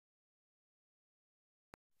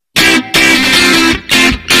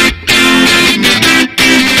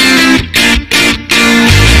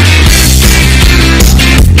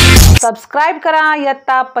Subscribe करा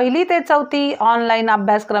इयत्ता पहिली ते चौथी ऑनलाईन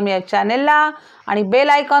अभ्यासक्रम या चॅनेलला आणि बेल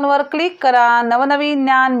आयकॉनवर क्लिक करा नवनवीन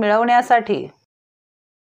ज्ञान मिळवण्यासाठी.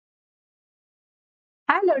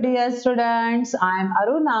 Hello dear students, I am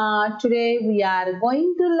Aruna. Today we are going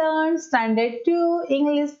to learn Standard 2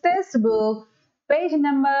 English textbook, page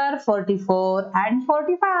number 44 and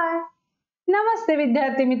 45. नमस्ते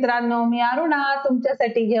विद्यार्थी मित्रांनो, मी अरुणा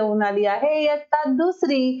तुमच्यासाठी घेऊन आली आहे इयत्ता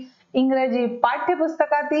दुसरी इंग्रजी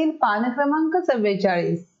पाठ्यपुस्तकातील पान क्रमांक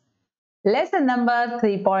 44. Lesson number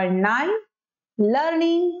 3.9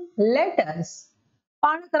 learning letters.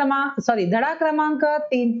 धडा क्रमांक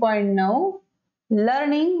 3.9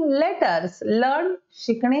 लर्निंग लेटर्स. लर्न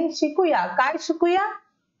शिकणे, शिकूया. काय शिकूया?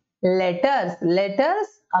 लेटर्स. लेटर्स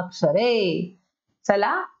अक्षरे.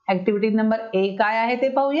 चला ऍक्टिव्हिटी नंबर 1 काय आहे ते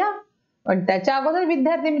पाहूया. पण त्याच्या अगोदर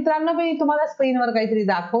विद्यार्थी मित्रांनो, मी तुम्हाला स्क्रीनवर काहीतरी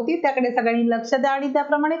दाखवते, त्याकडे सगळ्यांनी लक्ष द्या आणि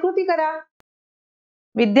त्याप्रमाणे कृती करा.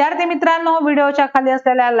 विद्यार्थी मित्रांनो, व्हिडिओच्या खाली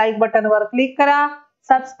असलेल्या लाईक बटनवर क्लिक करा,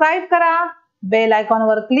 सबस्क्राइब करा, बेल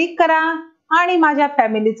आयकॉनवर क्लिक करा आणि माझ्या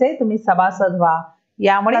फॅमिलीचे तुम्ही सभासद व्हा.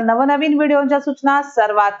 यामुळे नवनवीन व्हिडिओच्या सूचना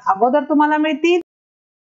सर्वात अगोदर तुम्हाला मिळतील.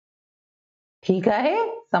 ठीक आहे,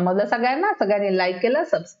 समजलं सगळ्यांना? सगळ्यांनी लाईक केलं,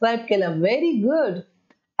 सबस्क्राइब केलं. Very good.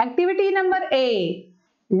 Activity number 1.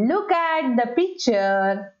 Look at the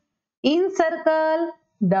picture. Encircle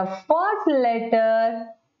the first letter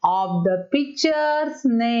of the picture's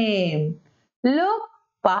name. Look,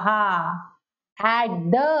 पहा. At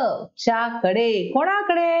the च्या कडे.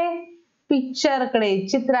 कोणाकडे? पिक्चर कडे,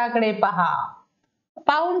 चित्राकडे पहा.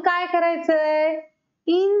 पाहून काय करायचंय?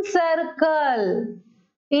 इनसर्कल.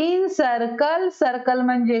 इनसर्कल. सर्कल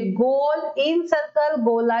म्हणजे गोल. इनसर्कल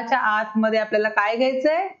गोलाच्या आतमध्ये आपल्याला काय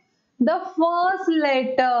घ्यायचंय? The first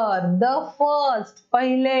letter. The first.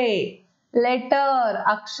 पहिले. लेटर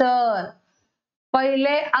अक्षर.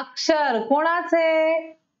 पहिले अक्षर कोणाचे?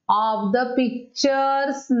 Of the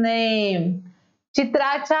picture's name.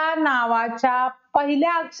 चित्राच्या नावाच्या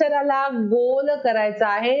पहिल्या अक्षराला गोल करायचं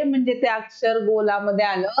आहे, म्हणजे ते अक्षर गोलामध्ये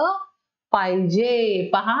आलं पाहिजे.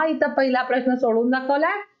 पहा, इथं पहिला प्रश्न सोडून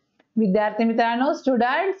दाखवलाय. विद्यार्थी मित्रांनो,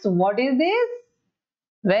 students, what is this?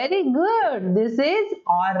 Very good. This is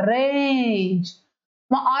orange.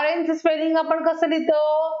 मग ऑरेंज स्पेलिंग आपण कसं लिहितो?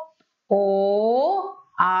 ORANGE.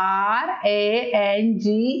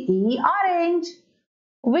 Orange.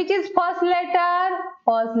 Which is first letter?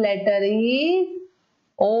 First letter is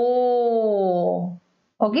O.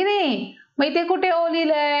 Okay नाही? मग इथे कुठे O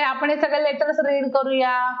लिहिलंय? आपण हे सगळे लेटर्स रीड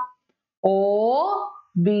करूया.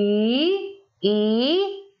 OBEQ.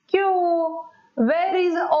 Where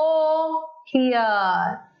is O? Here.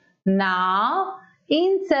 Now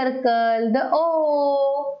encircle the O.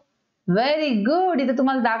 Very good. इथे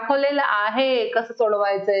तुम्हाला दाखवलेलं आहे कसं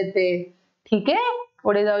सोडवायचंय ते. ठीक आहे,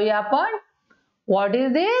 पुढे जाऊया आपण. What is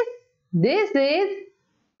this? This is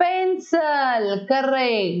pencil.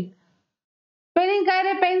 Correct. Spelling काय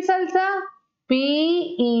रे पेन्सिलचा?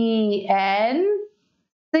 PENCIL.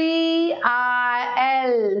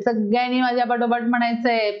 सगळ्यांनी माझ्या पाठोपाठ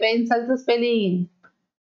म्हणायचंय. पेन्सिलचं स्पेलिंग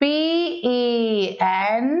PENCIL.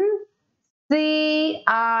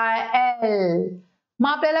 मग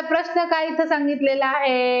आपल्याला प्रश्न काय इथं सांगितलेला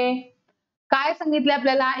आहे? काय सांगितलं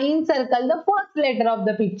आपल्याला? In circle the first letter of the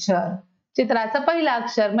picture. चित्राचं पहिलं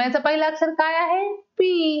अक्षर. मग याचं पहिलं अक्षर काय आहे? P.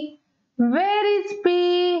 Where is P?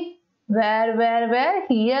 Where?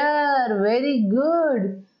 Here. Very good.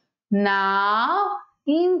 Now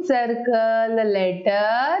encircle the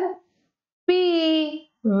letter P.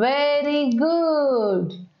 Very good.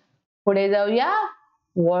 पुढे जाऊया.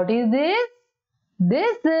 What is this?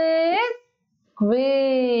 This is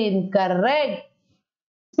queen. Correct.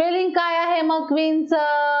 Spelling काय आहे मग क्वीनचं?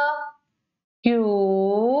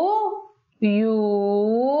 QUEEN.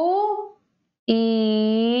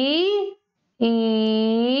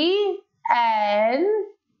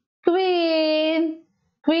 क्वीन.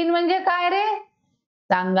 क्वीन म्हणजे काय रे?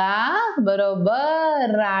 सांगा.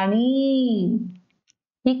 बरोबर, राणी.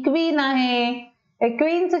 ही क्वीन आहे. हे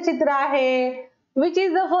क्वीनचं चित्र आहे. Which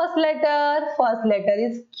is the first letter? First letter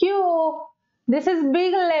is Q. This is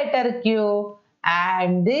big letter Q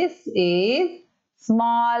and this is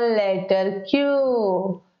small letter Q.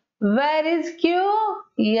 Where is Q?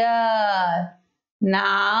 Here.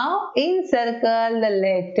 Now encircle the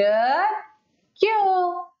letter Q.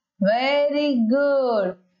 Very good.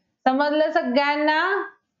 समजलं सगळ्यांना?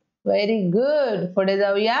 Very good. पुढे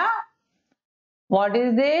जाऊया. What is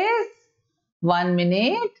this? 1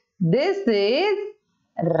 minute. This is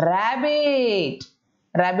rabbit.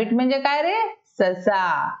 Rabbit म्हणजे काय रे? ससा.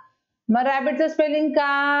 मग रॅबिटचं spelling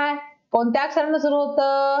काय? कोणत्या अक्षराने सुरू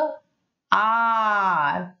होतं?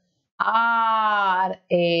 R.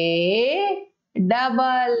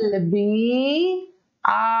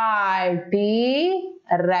 RABBIT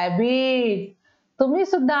rabbit. तुम्ही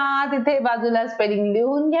सुद्धा तिथे बाजूला स्पेलिंग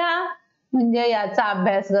लिहून घ्या, म्हणजे याचा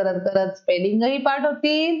अभ्यास करत करत स्पेलिंगही पाठ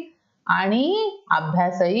होतील आणि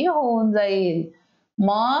अभ्यासही होऊन जाईल.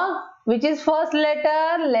 मग which is first letter?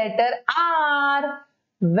 Letter R.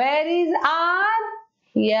 Where is R?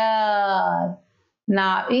 Here.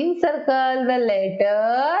 Now encircle the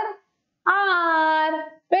letter R.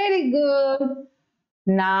 Very good.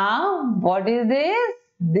 Now what is this?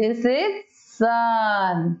 This is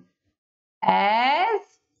sun. SUN.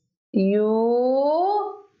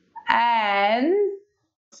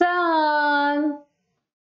 Sun.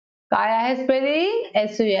 काय आहे spelling?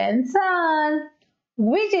 SUN. Sun.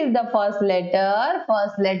 Which is the first letter?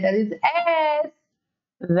 First letter is S.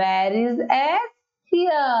 Where is S?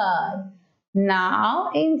 Here.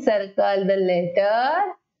 Now encircle the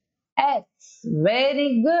letter S. Very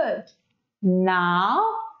good. Now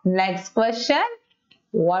next question.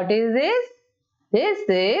 What is this? This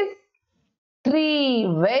is tree.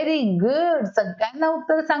 Very good. सगळ्यांना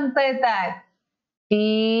उत्तर सांगता येतात.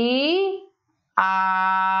 TREE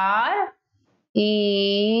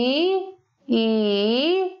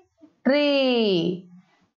tree.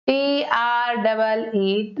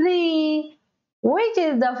 TREE tree. Which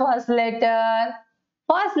is the first letter?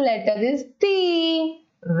 First letter is T.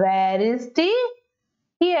 Where is T?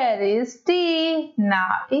 Here is T.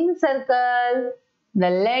 Now encircle the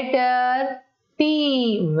letter T.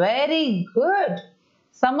 Very good.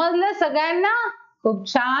 समजलं सगळ्यांना? खूप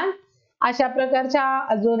छान. अशा प्रकारच्या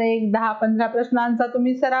अजून एक 10-15 प्रश्नांचा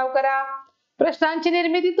तुम्ही सराव करा. प्रश्नांची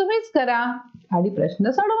निर्मिती तुम्हीच करा आणि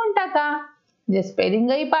प्रश्न सोडवून टाका. जे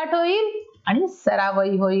स्पेलिंगही पाठ होईल आणि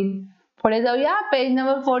सरावही होईल. पुढे जाऊया. Page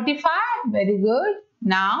number 45. Very good.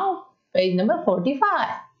 Now page number 45.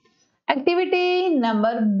 Activity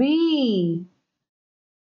number B.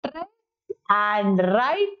 Trace and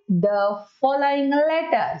write the following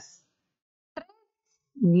letters.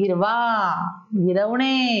 गिरवा,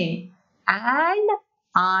 गिरवणे, and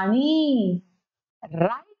आणि,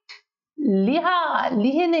 write लिहा,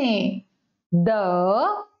 लिहिणे, the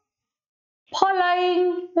following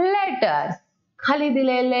letters. खाली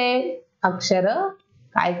दिलेले अक्षर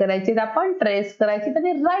काय करायचे? आपण ट्रेस करायचे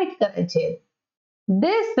आणि राईट करायचे.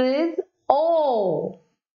 This is O.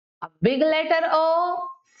 A big letter O,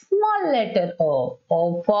 small letter O.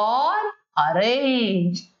 O for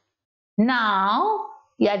orange. Now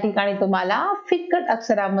या ठिकाणी तुम्हाला फिकट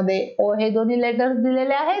अक्षरामध्ये O हे दोन्ही लेटर्स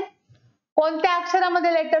दिलेले आहेत. कोणत्या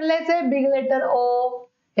अक्षरामध्ये लेटर लिहायचे? बिग लेटर O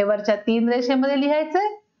हे वरच्या 3 रेषेमध्ये लिहायचे.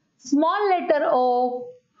 स्मॉल लेटर O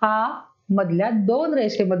हा मधल्या 2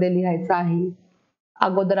 रेषेमध्ये लिहायचा आहे.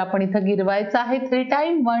 अगोदर आपण इथं गिरवायचं आहे 3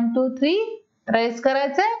 टाइम. 1 2 3 ट्रेस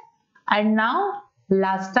करायचे. and now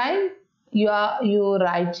last time you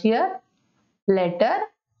write here letter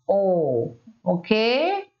O.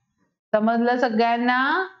 okay? समजलं सगळ्यांना?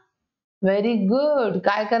 Very good.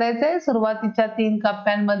 काय करायचंय? सुरुवातीच्या 3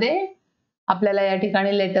 कप्प्यांमध्ये आपल्याला या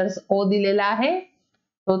ठिकाणी लेटर्स O दिलेला आहे.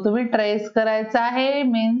 तो तुम्ही ट्रेस करायचा आहे.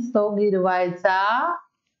 मीन्स तो गिरवायचा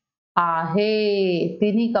आहे.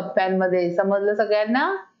 3 कप्प्यांमध्ये. समजलं सगळ्यांना?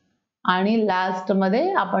 आणि लास्ट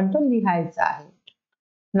मध्ये आपण तो लिहायचा आहे.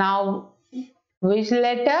 नाव which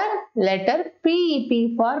letter? Letter P. P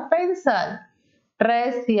for pencil.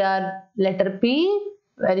 Trace here letter P.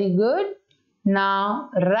 Very good. Now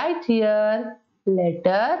write here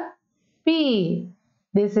letter P.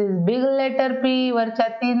 This is big letter P. वरच्या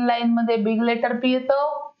 3 लाईन मध्ये big letter P येतो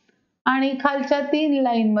आणि खालच्या 3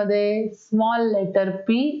 लाईन मध्ये स्मॉल लेटर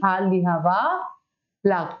P हा लिहावा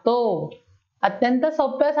लागतो. अत्यंत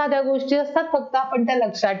सोप्या साध्या गोष्टी असतात, फक्त आपण त्या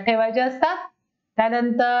लक्षात ठेवायच्या असतात.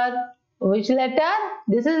 त्यानंतर which letter?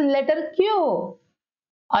 This is letter Q.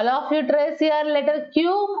 All of you trace here letter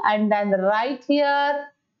Q and then write here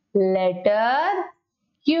letter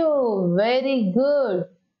Q. Very good.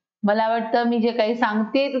 मला वाटतं मी जे काही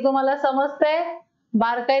सांगते ते तुम्हाला समजतंय.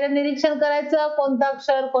 बारकाईने निरीक्षण करायचं कोणतं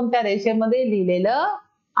अक्षर कोणत्या रेषेमध्ये लिहिलेलं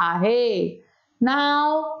आहे. Now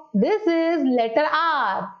this is letter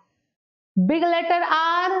R. Big letter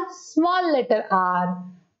R, small letter R.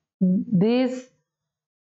 This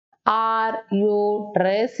R you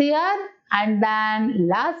trace here and then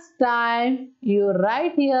last time you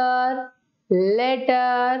write here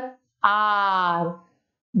letter R.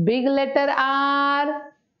 Big letter R,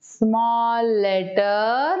 small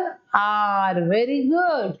letter R. Very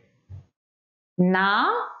good.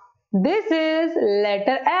 Now this is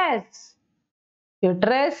letter S. You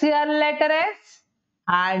trace here letter S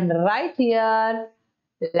and write here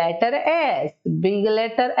letter S. Big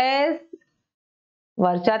letter S.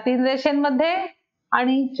 वरच्या 3 रेषेमध्ये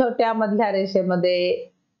आणि छोट्या मधल्या रेषेमध्ये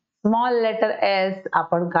small letter S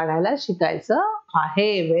आपण काढायला शिकायचं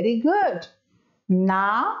आहे. Very good.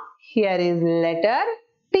 Now here is letter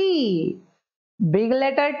T. Big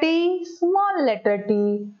letter T, small letter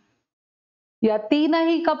T. या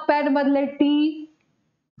तीनही कप्प्यांमधले टी,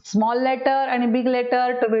 स्मॉल लेटर आणि बिग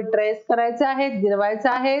लेटर तुम्ही ट्रेस करायचे आहेत, गिरवायचे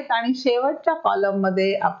आहेत आणि शेवटच्या कॉलम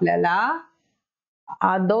मध्ये आपल्याला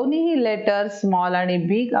दोन्ही लेटर स्मॉल आणि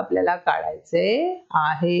बिग आपल्याला काढायचे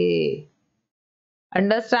आहे.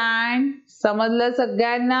 अंडरस्टँड? समजलं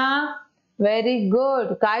सगळ्यांना? Very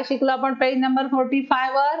good. काय शिकलो आपण पेज नंबर 45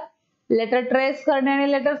 वर? लेटर ट्रेस करणे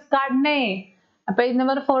आणि लेटर्स काढणे. पेज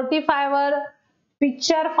नंबर 45 वर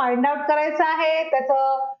पिक्चर फाइंड आउट करायचं आहे,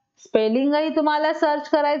 त्याचं स्पेलिंगही तुम्हाला सर्च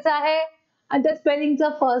करायचं आहे आणि त्या स्पेलिंगचं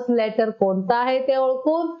फर्स्ट लेटर कोणतं आहे ते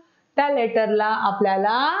ओळखून त्या लेटरला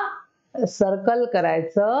आपल्याला सर्कल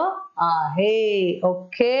करायचं आहे.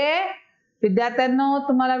 ओके विद्यार्थ्यांनो,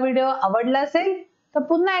 तुम्हाला व्हिडिओ आवडला असेल तर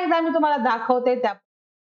पुन्हा एकदा मी तुम्हाला दाखवते. त्या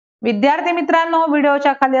विद्यार्थी मित्रांनो,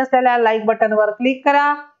 व्हिडिओच्या खाली असलेल्या लाईक बटनवर क्लिक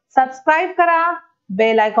करा, सबस्क्राईब करा,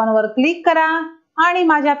 बेल आयकॉनवर क्लिक करा आणि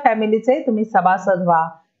माझ्या फॅमिलीचे तुम्ही सभासद व्हा.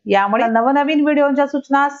 यामुळे नवनवीन व्हिडिओच्या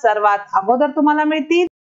सूचना सर्वात अगोदर तुम्हाला मिळतील.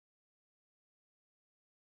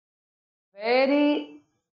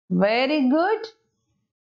 Very good.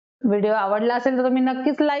 व्हिडिओ आवडला असेल तर तुम्ही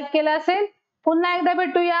नक्कीच लाईक केला असेल. पुन्हा एकदा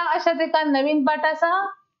भेटूया अशाच एका नवीन पाठासह.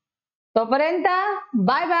 तोपर्यंत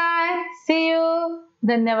बाय बाय. C you.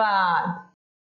 धन्यवाद.